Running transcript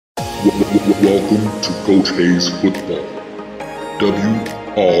Welcome to Coach Hayes Football,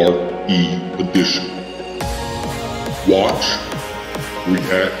 W.R.E. Edition. Watch,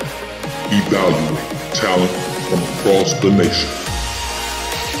 react, evaluate talent from across the nation.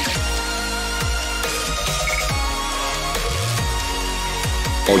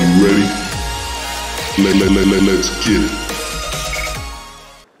 Are you ready? Let's get it.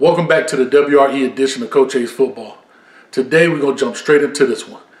 Welcome back to the WRE edition of Coach Hayes Football. Today we're going to jump straight into this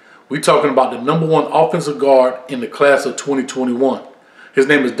one. We're talking about the #1 offensive guard in the class of 2021. His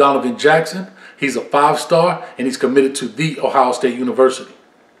name is Donovan Jackson. He's a 5-star and he's committed to The Ohio State University.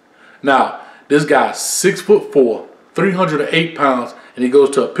 Now, this guy's 6'4", 308 pounds, and he goes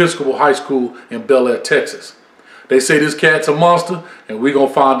to Episcopal High School in Bellaire, Texas. They say this cat's a monster, and we're going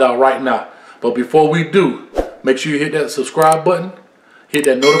to find out right now. But before we do, make sure you hit that subscribe button, hit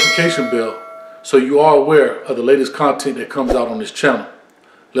that notification bell, so you are aware of the latest content that comes out on this channel.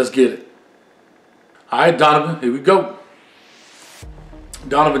 Let's get it. All right, Donovan, here we go.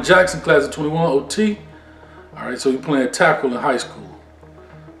 Donovan Jackson, class of 21, OT. All right, so you're playing tackle in high school.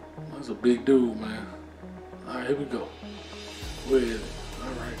 That's a big dude, man. All right, here we go. Where is it?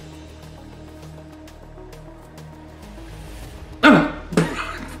 All right.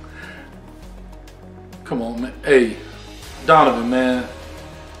 Come on, man. Hey, Donovan, man.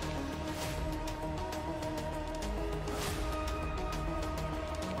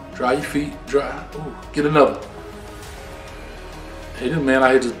 Dry your feet, dry. Ooh, get another. Hey, this man out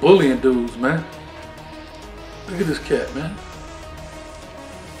here just bullying dudes, man. Look at this cat, man.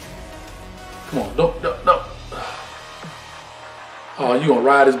 Come on, don't. Oh, you gonna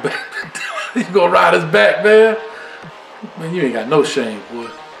ride his back? You gonna ride his back, man? Man, you ain't got no shame, boy.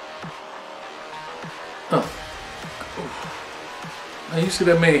 Man, you see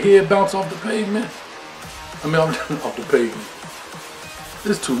that man head bounce off the pavement? I mean, off the pavement.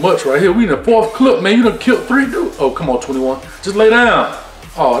 This is too much right here. We in the 4th clip, man. You done killed 3 dudes. Oh, come on, 21. Just lay down.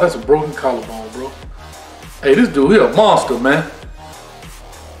 Oh, that's a broken collarbone, bro. Hey, this dude here a monster, man.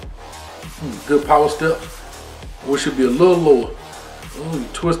 Good power step. Wish it'd be a little lower. Oh, you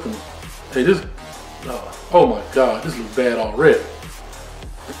twisting. Hey, this. Oh my God, this looks bad already.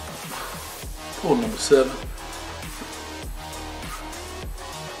 Pull number 7.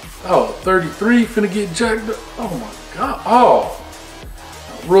 Oh, 33 finna get jacked up. Oh my God. Oh.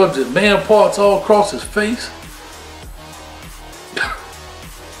 Rubs his man parts all across his face.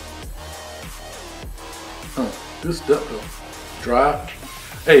 Good stuff though. Drive.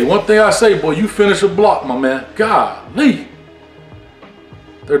 Hey, one thing I say, boy, you finish a block, my man. Golly.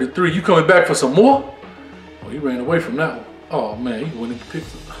 33, you coming back for some more? Oh, he ran away from that one. Oh man, he went and picked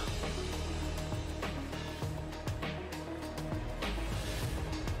it.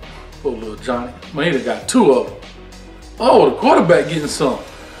 Poor little Johnny. Man, he done got 2 of them. Oh, the quarterback getting some.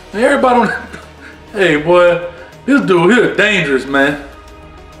 Man, everybody on that. Hey, boy, this dude here dangerous, man.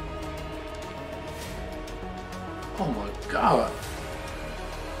 Oh my God.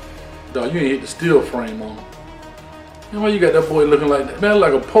 Dog, you ain't hit the steel frame on him. You know why you got that boy looking like that? Man,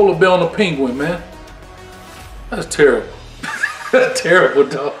 like a polar bear on a penguin, man. That's terrible. That's terrible,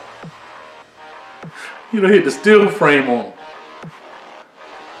 dog. You done hit the steel frame on him.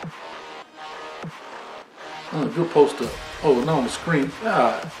 Oh, good post up. Oh, now on the screen.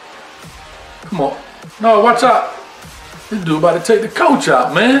 God. Come on. No, watch out. This dude about to take the coach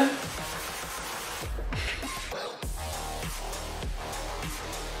out, man.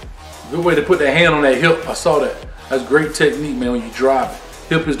 Good way to put that hand on that hip. I saw that. That's great technique, man, when you drive it.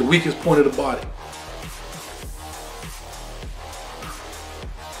 Hip is the weakest point of the body.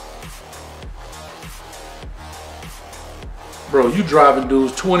 Bro, you driving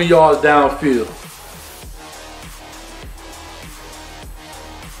dudes 20 yards downfield.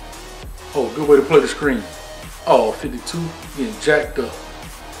 Oh, good way to play the screen. Oh, 52, getting jacked up.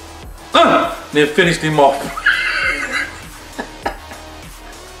 Then finished him off.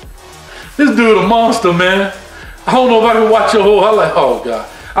 This dude a monster, man. I don't know if I can watch your whole highlight. Oh, God.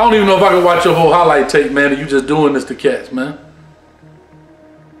 I don't even know if I can watch your whole highlight tape, man, and you just doing this to cats, man.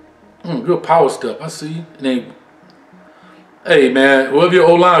 Good power step. I see you. And then, hey, man, whoever your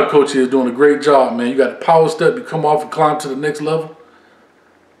O-line coach is doing a great job, man. You got the power step. You come off and climb to the next level.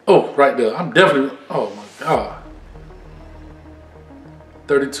 Oh, right there. I'm definitely, oh my God.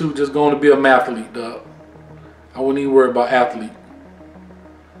 32 just going to be a mathlete, dog. I wouldn't even worry about athlete.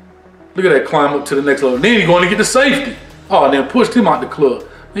 Look at that climb up to the next level. Then he's going to get the safety. Oh, and then pushed him out the club.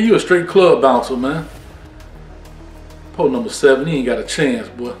 Man, you a straight club bouncer, man. Pole number 7, he ain't got a chance,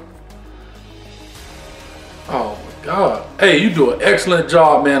 boy. Oh my God. Hey, you do an excellent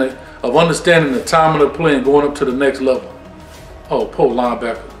job, man, of understanding the time of the play and going up to the next level. Oh, poor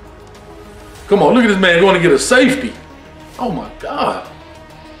linebacker. Come on, look at this man going to get a safety. Oh my God.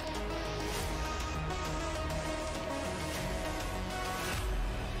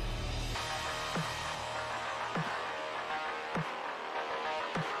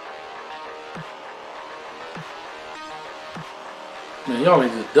 Man, y'all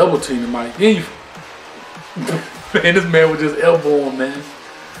ain't just double teaming Mike. Man, this man was just elbowing, man.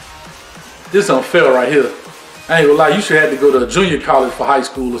 This unfair right here. I ain't gonna lie, you should have to go to a junior college for high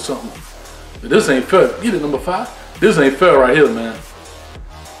school or something. But this ain't fair. Get it, number 5. This ain't fair right here, man.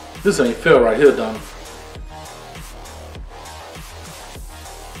 This ain't fair right here, Donovan.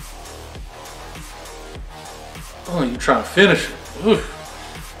 Oh, you trying to finish it. Oof.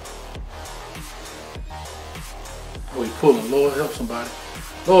 Oh, he pulling. Lord help somebody.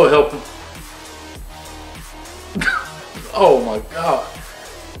 Lord help him. Oh my God.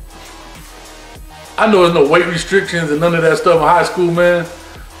 I know there's no weight restrictions and none of that stuff in high school, man.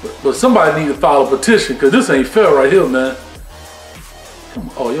 But somebody need to file a petition because this ain't fair right here, man. Come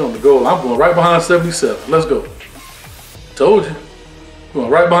on. Oh, you're on the goal. I'm going right behind 77. Let's go. Told you. Going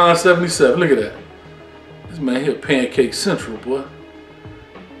right behind 77. Look at that. This man here, Pancake Central, boy.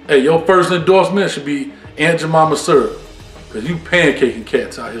 Hey, your first endorsement should be Aunt Jemima syrup. Because you pancaking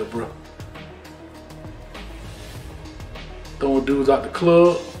cats out here, bro. Throwing dudes out the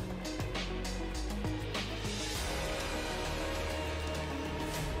club.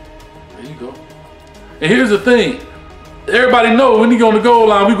 There you go. And here's the thing. Everybody know when you go on the goal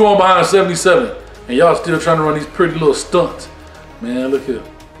line, we going behind 77. And y'all still trying to run these pretty little stunts. Man, look here.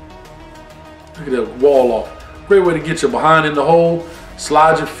 Look at that wall off. Great way to get your behind in the hole.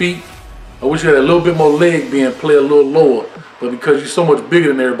 Slide your feet. I wish you had a little bit more leg being played a little lower. But because you're so much bigger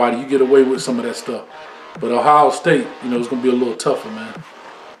than everybody, you get away with some of that stuff. But Ohio State, you know, it's going to be a little tougher, man.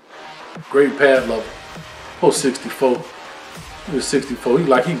 Great pad level. Oh, 64. He was 64. He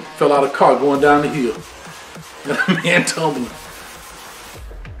like he fell out of a car going down the hill. That man tumbling.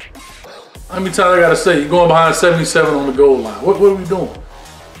 How many times I got to say, you're going behind 77 on the goal line. What are we doing?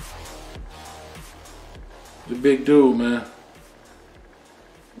 The big dude, man.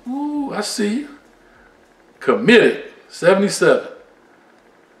 Ooh, I see you. Committed. 77.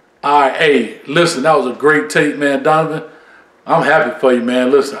 All right, hey, listen, that was a great tape, man, Donovan. I'm happy for you, man.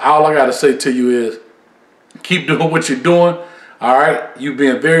 Listen, all I got to say to you is keep doing what you're doing, all right? You've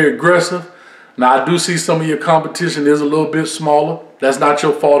been very aggressive. Now, I do see some of your competition is a little bit smaller. That's not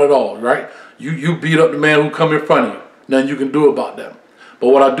your fault at all, right? You beat up the man who come in front of you. Nothing you can do about that. But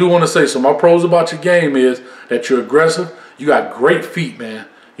what I do want to say, so my pros about your game is that you're aggressive. You got great feet, man.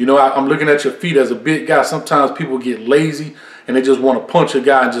 You know, I'm looking at your feet as a big guy. Sometimes people get lazy and they just want to punch a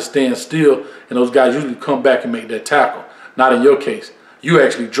guy and just stand still. And those guys usually come back and make that tackle. Not in your case. You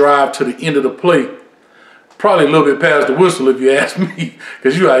actually drive to the end of the play. Probably a little bit past the whistle if you ask me.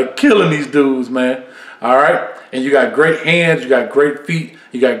 Because you are killing these dudes, man. All right? And you got great hands. You got great feet.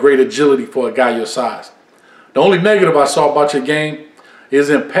 You got great agility for a guy your size. The only negative I saw about your game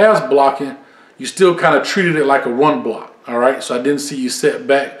is in pass blocking, you still kind of treated it like a run block. All right, so I didn't see you set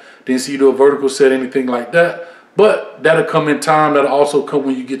back, didn't see you do a vertical set, anything like that. But that'll come in time. That'll also come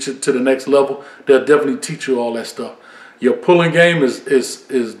when you get to the next level. They'll definitely teach you all that stuff. Your pulling game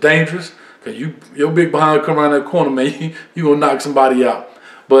is dangerous because your big behind come around that corner, man. You gonna knock somebody out.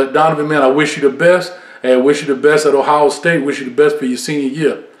 But Donovan, man, I wish you the best. And I wish you the best at Ohio State. Wish you the best for your senior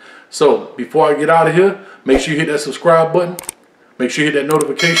year. So before I get out of here, make sure you hit that subscribe button. Make sure you hit that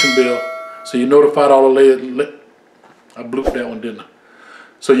notification bell so you're notified all the latest. I blooped that one, didn't I?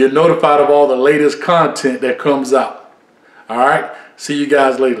 So you're notified of all the latest content that comes out. All right? See you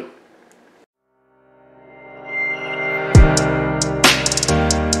guys later.